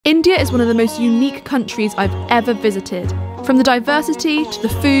India is one of the most unique countries I've ever visited. From the diversity, to the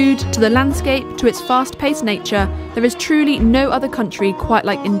food, to the landscape, to its fast-paced nature, there is truly no other country quite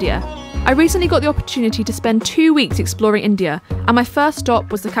like India. I recently got the opportunity to spend 2 weeks exploring India, and my first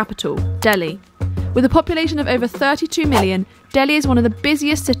stop was the capital, Delhi. With a population of over 32 million, Delhi is one of the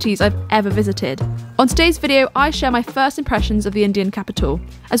busiest cities I've ever visited. On today's video, I share my first impressions of the Indian capital,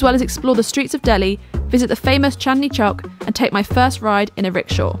 as well as explore the streets of Delhi, visit the famous Chandni Chowk, and take my first ride in a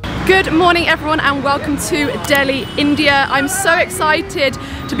rickshaw. Good morning everyone and welcome to Delhi, India. I'm so excited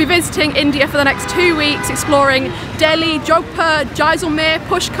to be visiting India for the next 2 weeks, exploring Delhi, Jodhpur, Jaisalmer,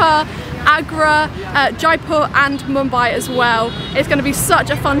 Pushkar, Agra, Jaipur and Mumbai as well. It's going to be such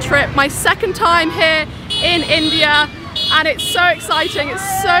a fun trip. My second time here in India and it's so exciting,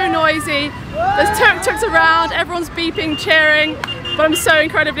 it's so noisy. There's tuk-tuks around, everyone's beeping, cheering, but I'm so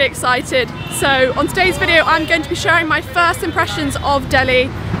incredibly excited. So on today's video I'm going to be sharing my first impressions of Delhi.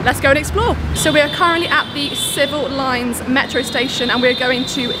 Let's go and explore. So we are currently at the Civil Lines metro station and we're going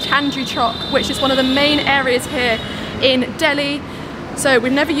to Chandni Chowk, which is one of the main areas here in Delhi. So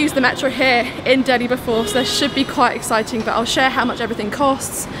we've never used the metro here in Delhi before, so this should be quite exciting, but I'll share how much everything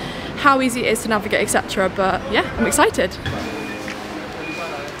costs, how easy it is to navigate, etc. But yeah, I'm excited.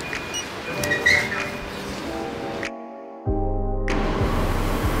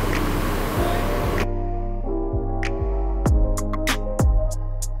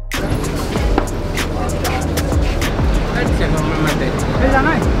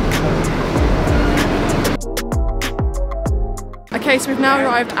 Okay, so we've now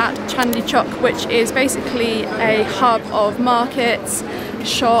arrived at Chandni Chowk, which is basically a hub of markets,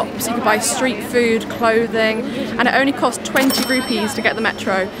 shops. You can buy street food, clothing, and it only costs 20 rupees to get the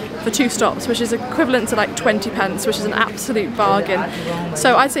metro for 2 stops, which is equivalent to like 20 pence, which is an absolute bargain.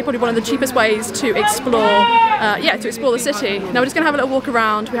 So I'd say probably one of the cheapest ways to explore, to explore the city. Now we're just gonna have a little walk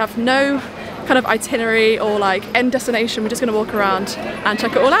around. We have no kind of itinerary or like end destination. We're just gonna walk around and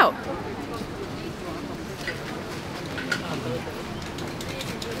check it all out.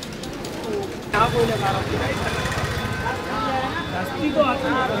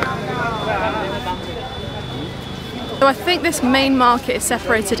 So I think this main market is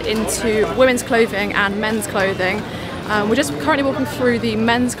separated into women's clothing and men's clothing. We're just currently walking through the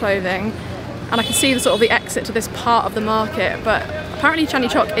men's clothing and I can see the sort of the exit to this part of the market, but apparently Chandni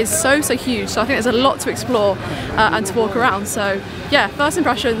Chowk is so huge, so I think there's a lot to explore and to walk around. So yeah, first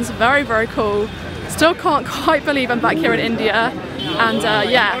impressions, very cool. Still can't quite believe I'm back here in India, and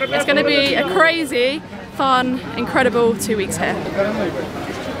yeah, it's going to be a crazy, fun, incredible 2 weeks here.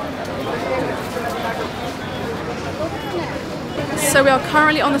 So we are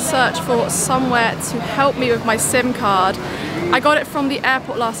currently on the search for somewhere to help me with my SIM card. I got it from the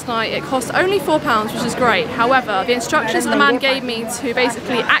airport last night. It cost only £4, which is great. However, the instructions the man gave me to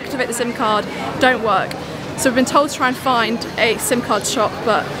basically activate the SIM card don't work. So we've been told to try and find a SIM card shop,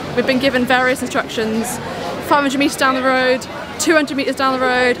 but we've been given various instructions, 500 metres down the road, 200 metres down the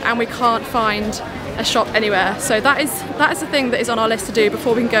road, and we can't find a shop anywhere. So that is the thing that is on our list to do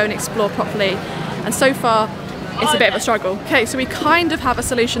before we can go and explore properly. And so far, it's a bit of a struggle. Okay, so we kind of have a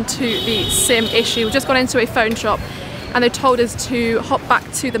solution to the SIM issue. We've just gone into a phone shop and they told us to hop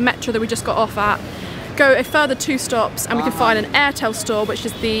back to the metro that we just got off at, go a further 2 stops and we can find an Airtel store, which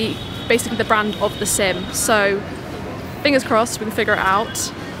is basically the brand of the SIM. So fingers crossed we can figure it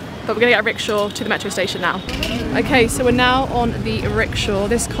out, but we're gonna get a rickshaw to the metro station now. Okay, so we're now on the rickshaw.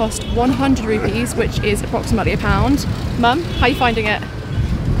 This cost 100 rupees, which is approximately £1. Mum, how are you finding it?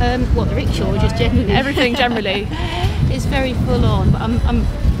 What, the rickshaw, just generally? Everything generally. It's very full on, but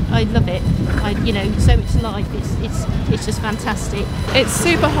I love it. You know, so much life. It's just fantastic. It's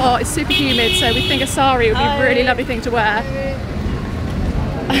super hot. It's super humid. So we think a sari would be a really lovely thing to wear.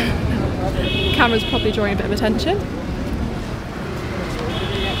 Camera's probably drawing a bit of attention.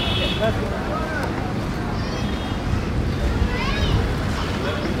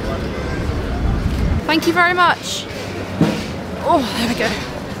 Thank you very much. Oh, there we go.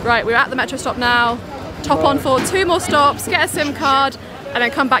 Right, we're at the metro stop now. Top on for 2 more stops, get a SIM card, and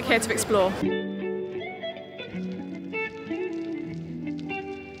then come back here to explore.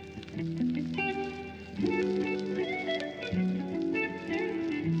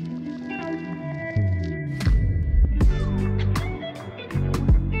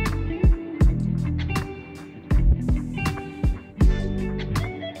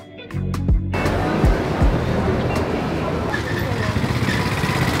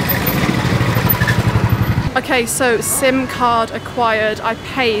 Okay, so SIM card acquired. I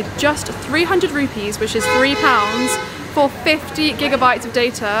paid just 300 rupees, which is £3, for 50 gigabytes of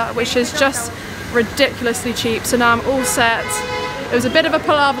data, which is just ridiculously cheap. So now I'm all set. It was a bit of a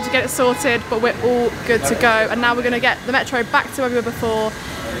palaver to get it sorted, but we're all good to go. And now we're going to get the metro back to where we were before,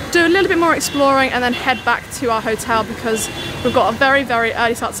 do a little bit more exploring, and then head back to our hotel because we've got a very, very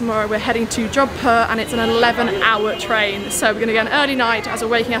early start tomorrow. We're heading to Jodhpur and it's an 11-hour train. So we're going to get an early night as we're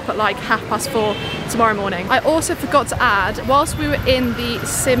waking up at like 4:30 tomorrow morning. I also forgot to add, whilst we were in the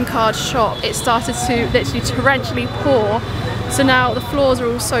SIM card shop, it started to literally torrentially pour. So now the floors are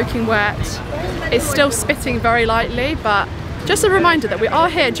all soaking wet. It's still spitting very lightly, but just a reminder that we are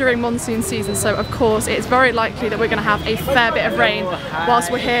here during monsoon season, so of course it's very likely that we're going to have a fair bit of rain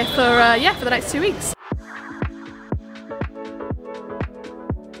whilst we're here for the next 2 weeks.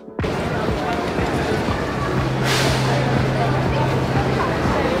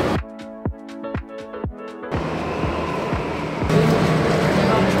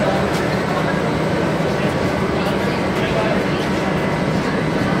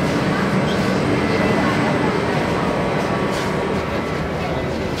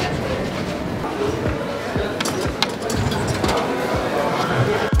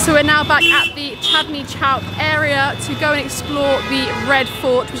 So we're now back at the Chandni Chowk area to go and explore the Red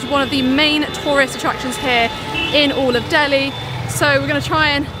Fort, which is one of the main tourist attractions here in all of Delhi. So we're going to try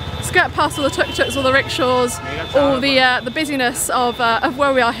and skirt past all the tuk-tuks, all the rickshaws, all the busyness of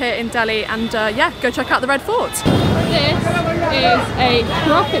where we are here in Delhi, and yeah, go check out the Red Fort. This is a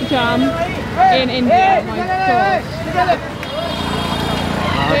traffic jam in India. Oh my gosh.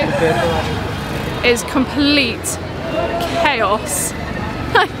 This is complete chaos.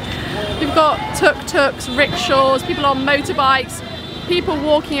 You've got tuk-tuks, rickshaws, people on motorbikes, people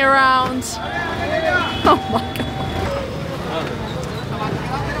walking around. Oh my god.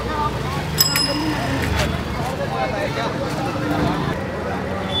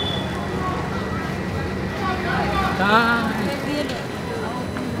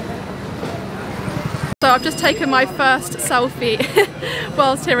 So I've just taken my first selfie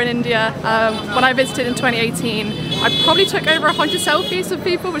whilst here in India. When I visited in 2018, I probably took over 100 selfies of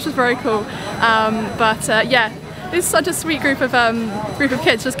people, which was very cool. Yeah, this is such a sweet group of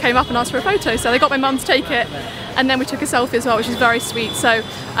kids just came up and asked for a photo. So they got my mum to take it, and then we took a selfie as well, which is very sweet. So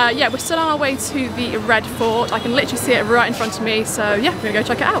yeah, we're still on our way to the Red Fort. I can literally see it right in front of me. So yeah, we're gonna go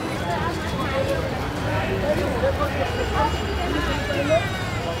check it out.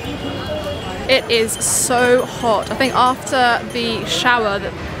 It is so hot. I think after the shower,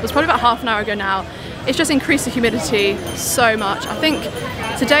 that was probably about half an hour ago now, it's just increased the humidity so much. I think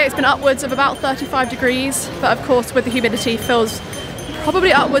today it's been upwards of about 35 degrees, but of course with the humidity feels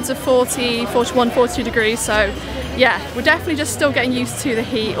probably upwards of 40, 41, 42 degrees. So yeah, we're definitely just still getting used to the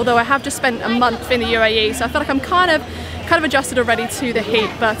heat, although I have just spent a month in the UAE, so I feel like I'm kind of adjusted already to the heat,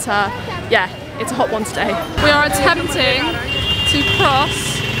 but yeah, it's a hot one today. We are attempting to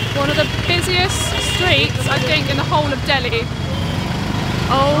cross one of the busiest streets, I think, in the whole of Delhi.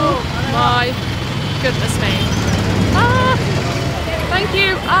 Oh my goodness me. Ah, thank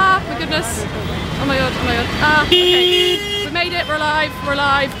you. Ah, my goodness. Oh my god, oh my god. Ah, okay. We made it, we're alive, we're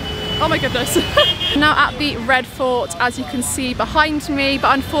alive. Oh my goodness. Now at the Red Fort, as you can see behind me,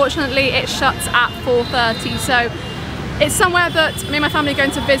 but unfortunately it shuts at 4:30, so it's somewhere that me and my family are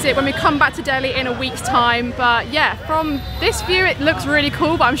going to visit when we come back to Delhi in a week's time. But yeah, from this view it looks really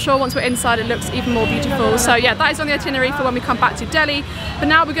cool, but I'm sure once we're inside it looks even more beautiful. So yeah, that is on the itinerary for when we come back to Delhi. But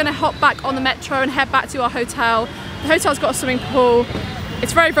now we're going to hop back on the metro and head back to our hotel. The hotel's got a swimming pool.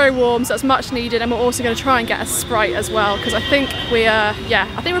 It's very, very warm, so that's much needed, and we're also going to try and get a Sprite as well, because I think we're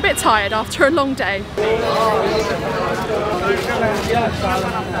a bit tired after a long day.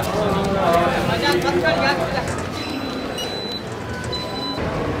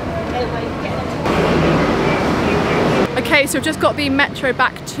 Okay, so we've just got the metro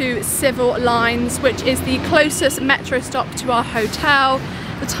back to Civil Lines, which is the closest metro stop to our hotel.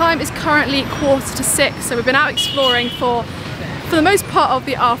 The time is currently 6:15, so we've been out exploring for the most part of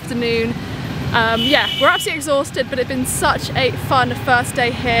the afternoon. Yeah, we're absolutely exhausted, but it's been such a fun first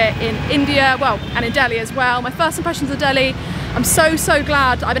day here in India, well, and in Delhi as well. My first impressions of Delhi, I'm so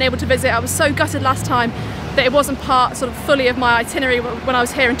glad I've been able to visit. I was so gutted last time that it wasn't part sort of fully of my itinerary when I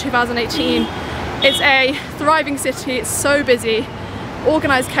was here in 2018. It's a thriving city, it's so busy.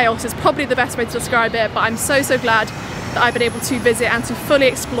 Organised chaos is probably the best way to describe it, but I'm so glad that I've been able to visit and to fully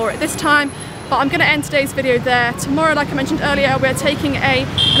explore it this time. But I'm going to end today's video there. Tomorrow, like I mentioned earlier, we're taking an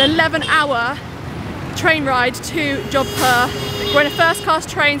 11-hour train ride to Jodhpur. We're in a first-class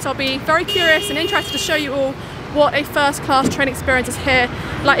train, so I'll be very curious and interested to show you all what a first-class train experience is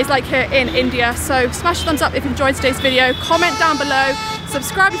like here in India. So smash a thumbs up if you enjoyed today's video, comment down below,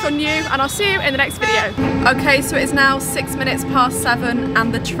 subscribe if you're new, and I'll see you in the next video. Okay, so it is now 7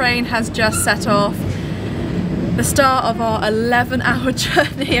 and the train has just set off. The start of our 11-hour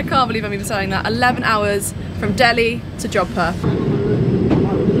journey. I can't believe I'm even saying that. 11 hours from Delhi to Jodhpur.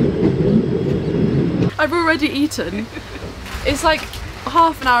 I've already eaten. It's like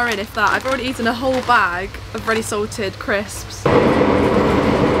half an hour in, if that. I've already eaten a whole bag of ready salted crisps.